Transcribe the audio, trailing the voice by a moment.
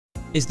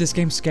Is this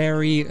game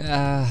scary?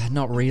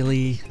 Not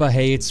really. But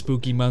hey, it's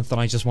spooky month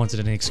and I just wanted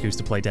an excuse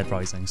to play Dead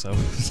Rising, so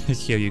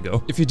here you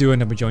go. If you do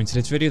end up enjoying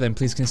today's video, then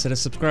please consider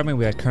subscribing.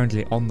 We are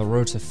currently on the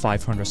road to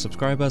 500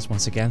 subscribers.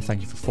 Once again,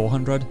 thank you for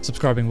 400.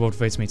 Subscribing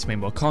motivates me to make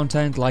more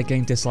content.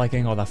 Liking,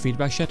 disliking, all that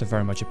feedback shit, I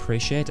very much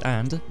appreciate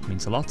and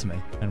means a lot to me.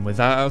 And with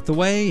that out the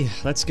way,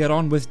 let's get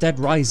on with Dead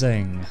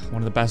Rising,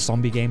 one of the best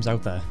zombie games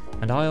out there.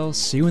 And I'll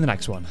see you in the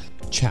next one.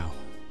 Ciao.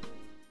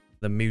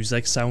 The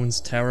music sounds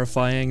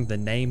terrifying, the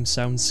name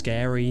sounds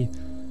scary.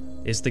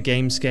 Is the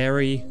game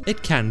scary?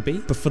 It can be,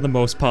 but for the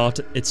most part,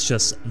 it's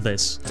just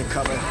this. To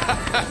cover.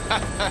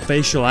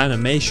 Facial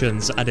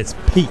animations at its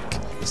peak.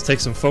 Let's take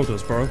some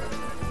photos, bro.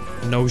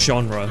 No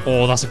genre.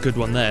 Oh, that's a good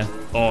one there.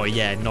 Oh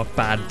yeah, not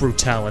bad.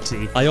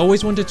 Brutality. I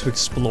always wanted to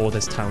explore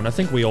this town. I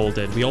think we all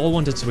did. We all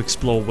wanted to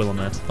explore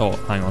Willamette. Oh,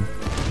 hang on.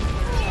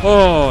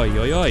 Oi,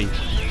 oi, oi.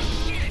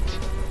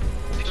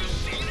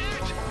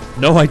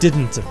 No, I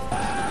didn't.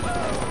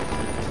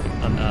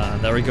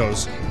 And there he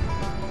goes.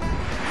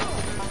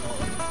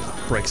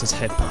 Breaks his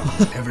hip.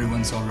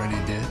 Everyone's already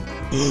dead.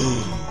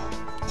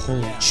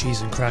 Holy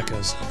cheese and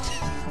crackers.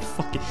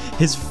 Fucking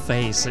his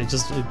face,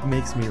 it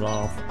makes me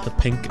laugh. The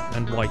pink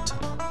and white.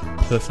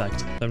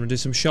 Perfect. Then we'll do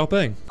some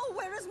shopping. Oh,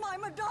 where is my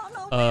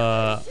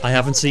Madonna? I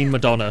haven't seen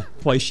Madonna.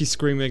 Why is she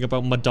screaming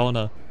about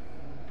Madonna?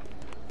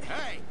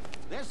 Hey,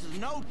 this is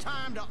no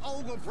time to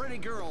ogle pretty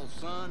girls,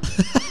 son.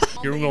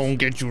 You're gonna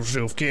get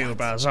yourself killed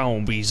by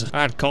zombies.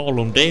 I'd call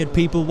them dead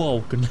people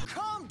walking.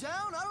 Calm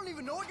down, I don't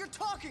even know what you're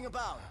talking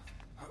about.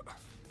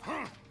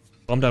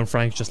 Calm down,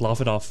 Frank. Just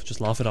laugh it off.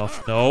 Just laugh it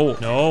off. No,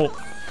 no.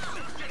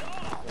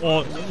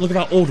 Oh, look at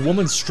that old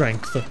woman's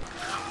strength.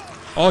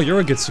 Oh, you're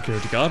a good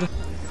security guard.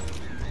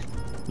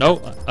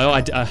 No,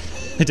 I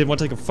didn't want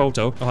to take a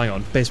photo. Oh, hang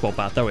on. Baseball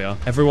bat. There we are.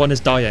 Everyone is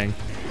dying.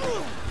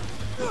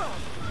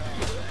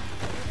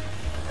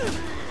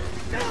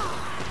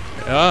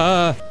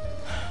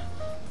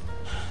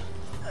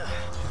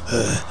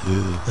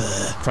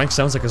 Frank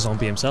sounds like a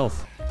zombie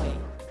himself.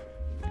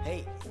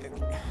 Hey.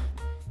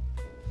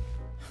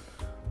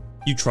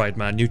 You tried,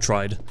 man. You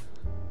tried.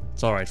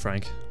 It's alright,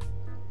 Frank.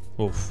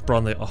 Oof. But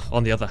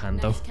on the other hand,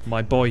 though,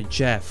 my boy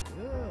Jeff.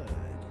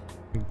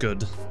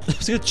 Good. I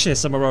was gonna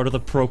chase him out of the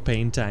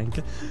propane tank.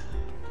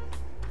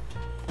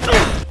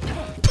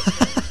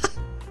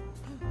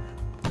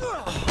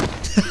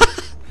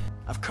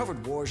 I've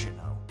covered wars, you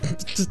know.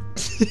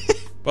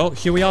 Well,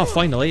 here we are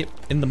finally,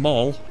 in the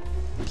mall,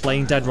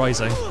 playing Dead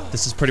Rising.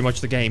 This is pretty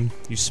much the game.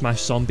 You smash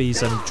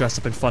zombies and dress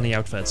up in funny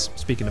outfits.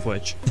 Speaking of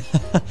which.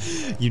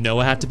 You know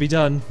it had to be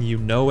done. You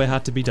know it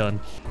had to be done.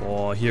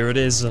 Oh, here it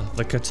is.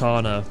 The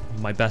katana.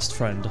 My best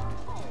friend.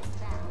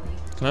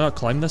 Can I not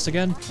climb this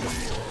again?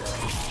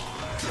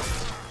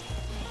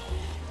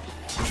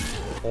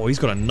 Oh, he's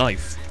got a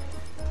knife.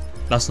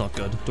 That's not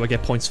good. Do I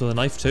get points for the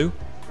knife too?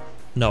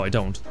 No, I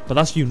don't. But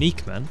that's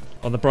unique, man.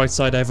 On the bright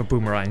side, I have a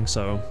boomerang,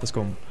 so let's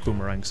go and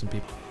boomerang some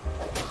people.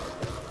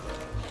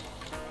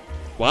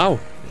 Wow,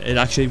 it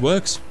actually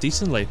works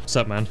decently. What's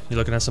up, man? You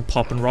looking at some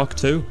pop and rock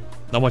too?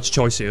 Not much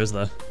choice here, is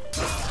there?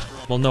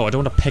 Well, no, I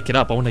don't want to pick it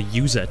up. I want to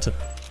use it.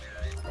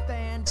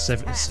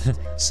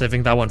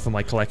 Saving that one for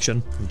my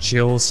collection.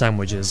 Jill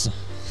sandwiches.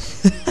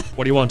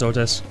 What do you want,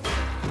 Otis?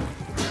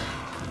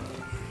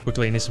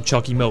 Quickly, I need some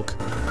chalky milk.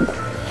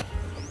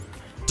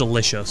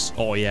 Delicious.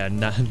 Oh yeah,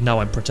 now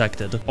I'm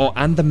protected. Oh,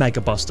 and the Mega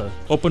Buster.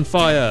 Open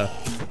fire!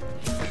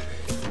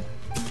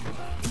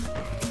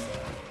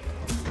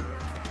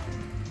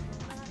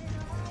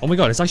 Oh my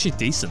god, it's actually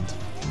decent.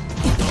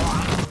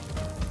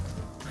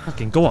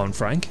 Fucking go on,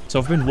 Frank. So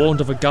I've been warned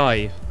of a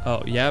guy.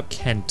 Oh, yeah,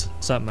 Kent.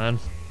 What's up, man?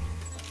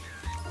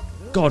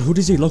 God, who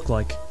does he look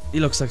like? He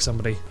looks like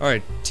somebody.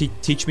 Alright,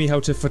 teach me how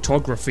to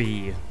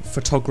photographize.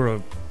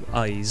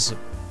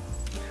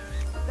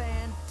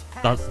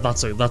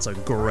 That's a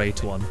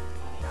great one.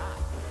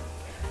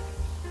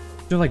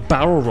 They're like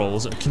barrel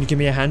rolls. Can you give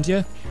me a hand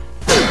here?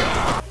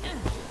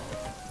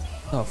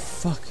 Oh,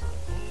 fuck.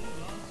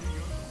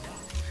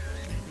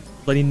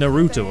 Bloody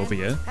Naruto over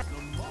here.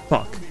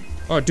 Fuck.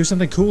 Alright, do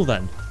something cool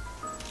then.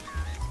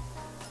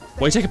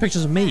 Why are you taking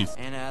pictures of me?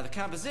 And the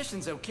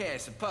composition's okay, I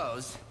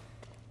suppose.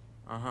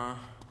 Uh-huh.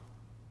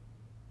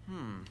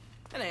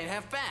 That ain't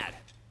half bad.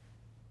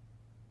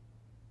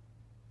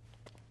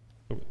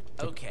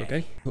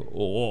 Okay.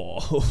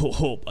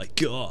 Oh my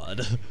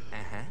god.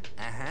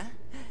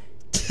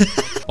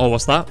 Oh,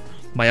 what's that?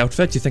 My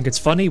outfit? You think it's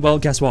funny? Well,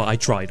 guess what? I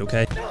tried,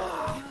 okay?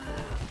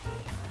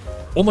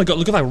 Oh my god,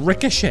 look at that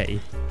ricochet.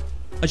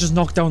 I just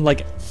knocked down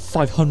like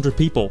 500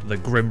 people. The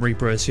Grim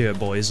Reaper is here,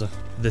 boys.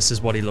 This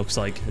is what he looks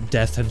like.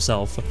 Death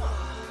himself.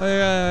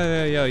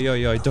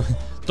 Yo,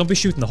 don't be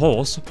shooting the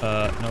horse.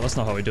 No, that's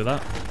not how we do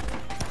that.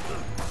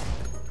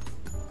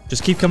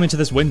 Just keep coming to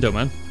this window,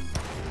 man.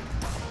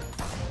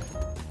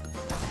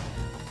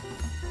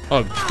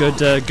 Oh, good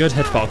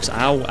hitbox.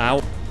 Ow,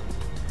 ow.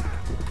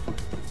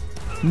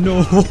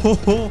 No.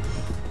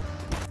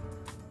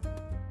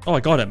 Oh, I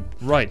got him.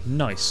 Right,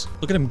 nice.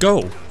 Look at him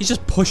go. He's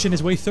just pushing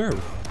his way through.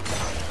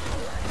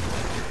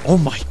 Oh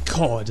my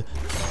god.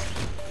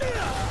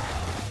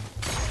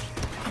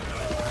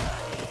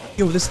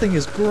 Yo, this thing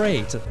is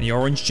great. Any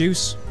orange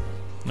juice?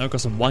 No,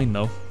 got some wine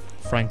though.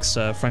 Frank's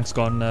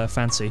gone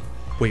fancy.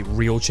 Wait,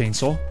 real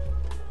chainsaw?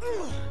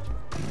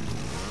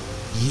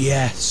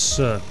 Yes!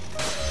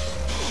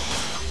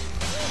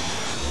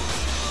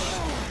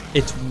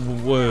 It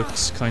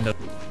works, kind of.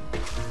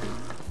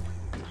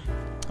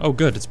 Oh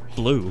good, it's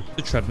blue.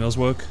 The treadmills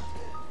work.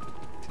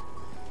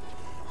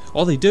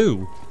 Oh, they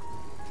do!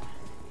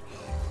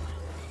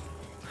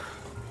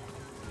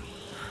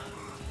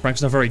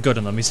 Frank's not very good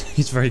in them,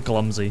 he's very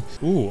clumsy.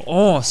 Ooh,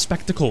 oh,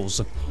 spectacles!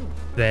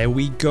 There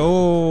we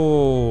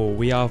go!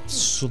 We are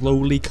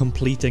slowly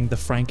completing the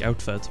Frank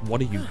outfit.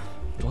 What are you?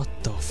 What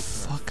the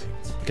fuck?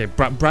 Okay,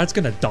 Brad's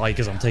gonna die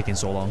because I'm taking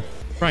so long.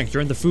 Frank,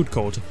 you're in the food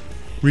court.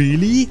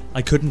 Really?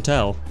 I couldn't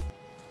tell.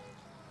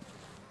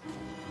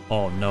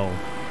 Oh no.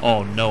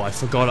 Oh no, I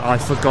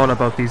forgot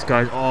about these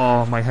guys.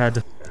 Oh, my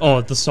head. Oh,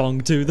 the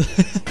song too.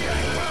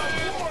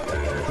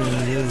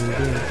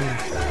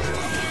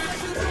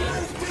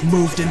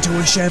 Moved into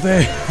a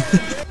Chevy.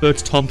 Bert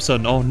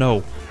Thompson. Oh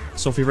no.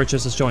 Sophie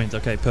Richards has joined.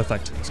 Okay,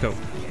 perfect. Let's go.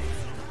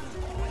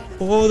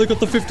 Oh, they got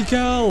the 50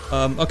 cal.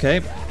 Okay.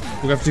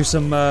 We have to do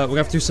some. We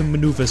have to do some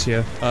maneuvers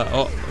here.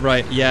 Oh,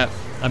 right. Yeah.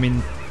 I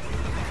mean.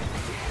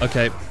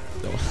 Okay.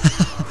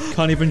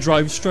 Can't even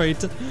drive straight.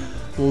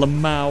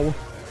 Lamau.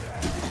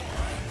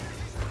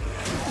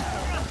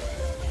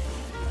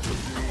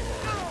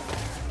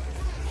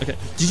 Okay.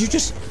 Did you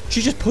just?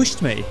 She just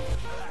pushed me.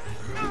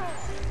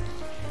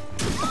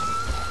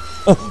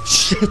 Oh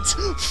shit!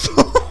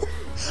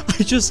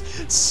 I just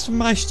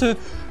smashed her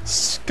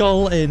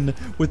skull in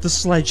with the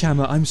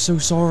sledgehammer. I'm so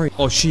sorry.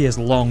 Oh, she is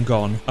long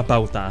gone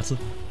about that.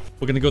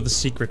 We're gonna go the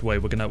secret way.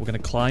 We're gonna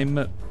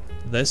climb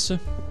this. I'm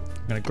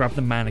gonna grab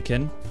the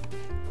mannequin.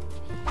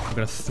 I'm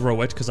gonna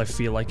throw it because I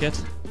feel like it.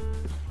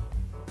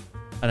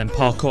 And then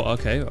parkour.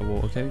 Okay,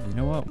 well, okay. You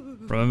know what?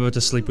 Remember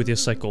to sleep with your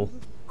cycle.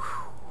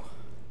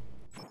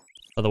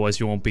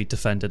 Otherwise, you won't be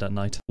defended at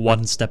night.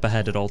 One step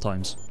ahead at all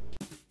times.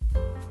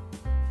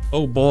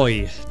 Oh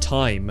boy,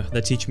 time.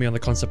 They're teaching me on the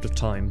concept of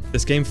time.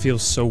 This game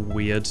feels so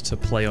weird to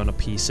play on a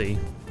PC.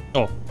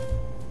 Oh.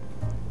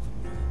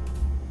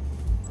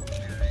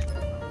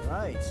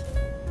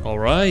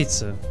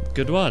 Alright,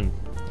 good one.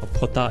 I'll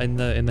put that in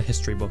the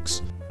history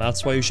books.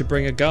 That's why you should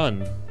bring a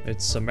gun.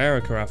 It's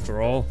America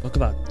after all. Look at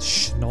that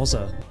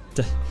schnozzer.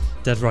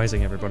 Dead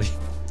Rising, everybody.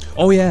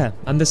 Oh yeah,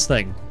 and this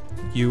thing.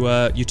 You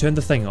turn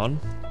the thing on,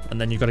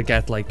 and then you gotta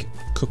get like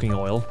cooking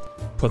oil.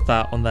 Put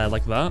that on there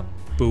like that.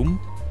 Boom.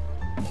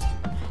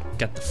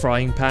 Get the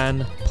frying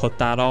pan, put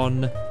that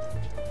on,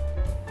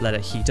 let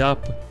it heat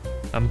up,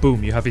 and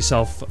boom, you have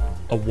yourself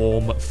a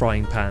warm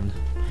frying pan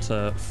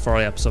to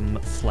fry up some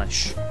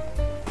flesh.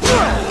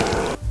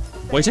 Why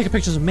are you taking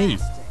pictures of me?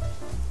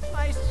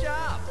 Nice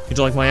job. You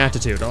don't like my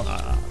attitude.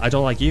 I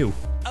don't like you.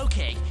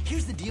 Okay,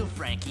 here's the deal,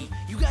 Frankie.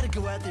 You gotta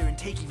go out there and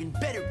take even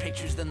better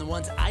pictures than the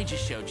ones I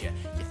just showed you.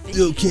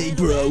 Okay,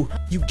 bro.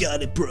 You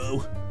got it,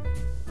 bro.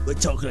 We're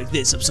talking like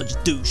this, I'm such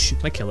a douche.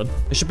 Can I kill him?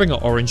 I should bring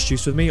an orange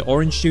juice with me.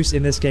 Orange juice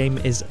in this game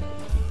is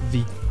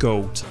the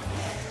GOAT.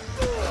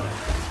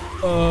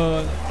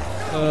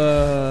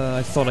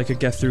 I thought I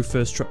could get through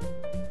first try.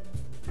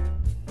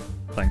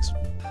 Thanks.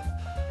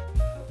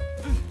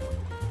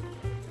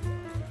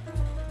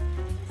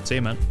 See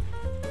you, man.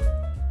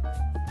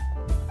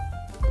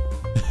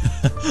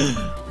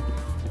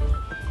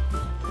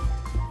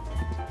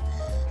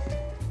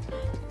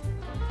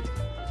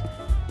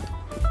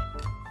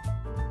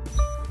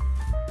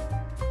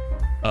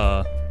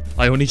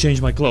 I only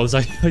changed my clothes.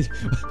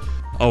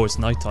 Oh, it's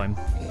nighttime.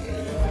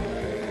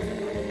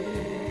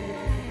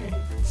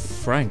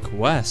 Frank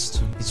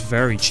West. He's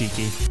very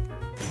cheeky.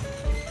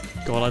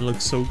 God, I look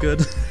so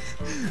good.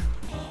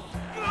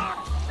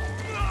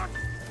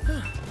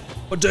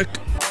 A dick.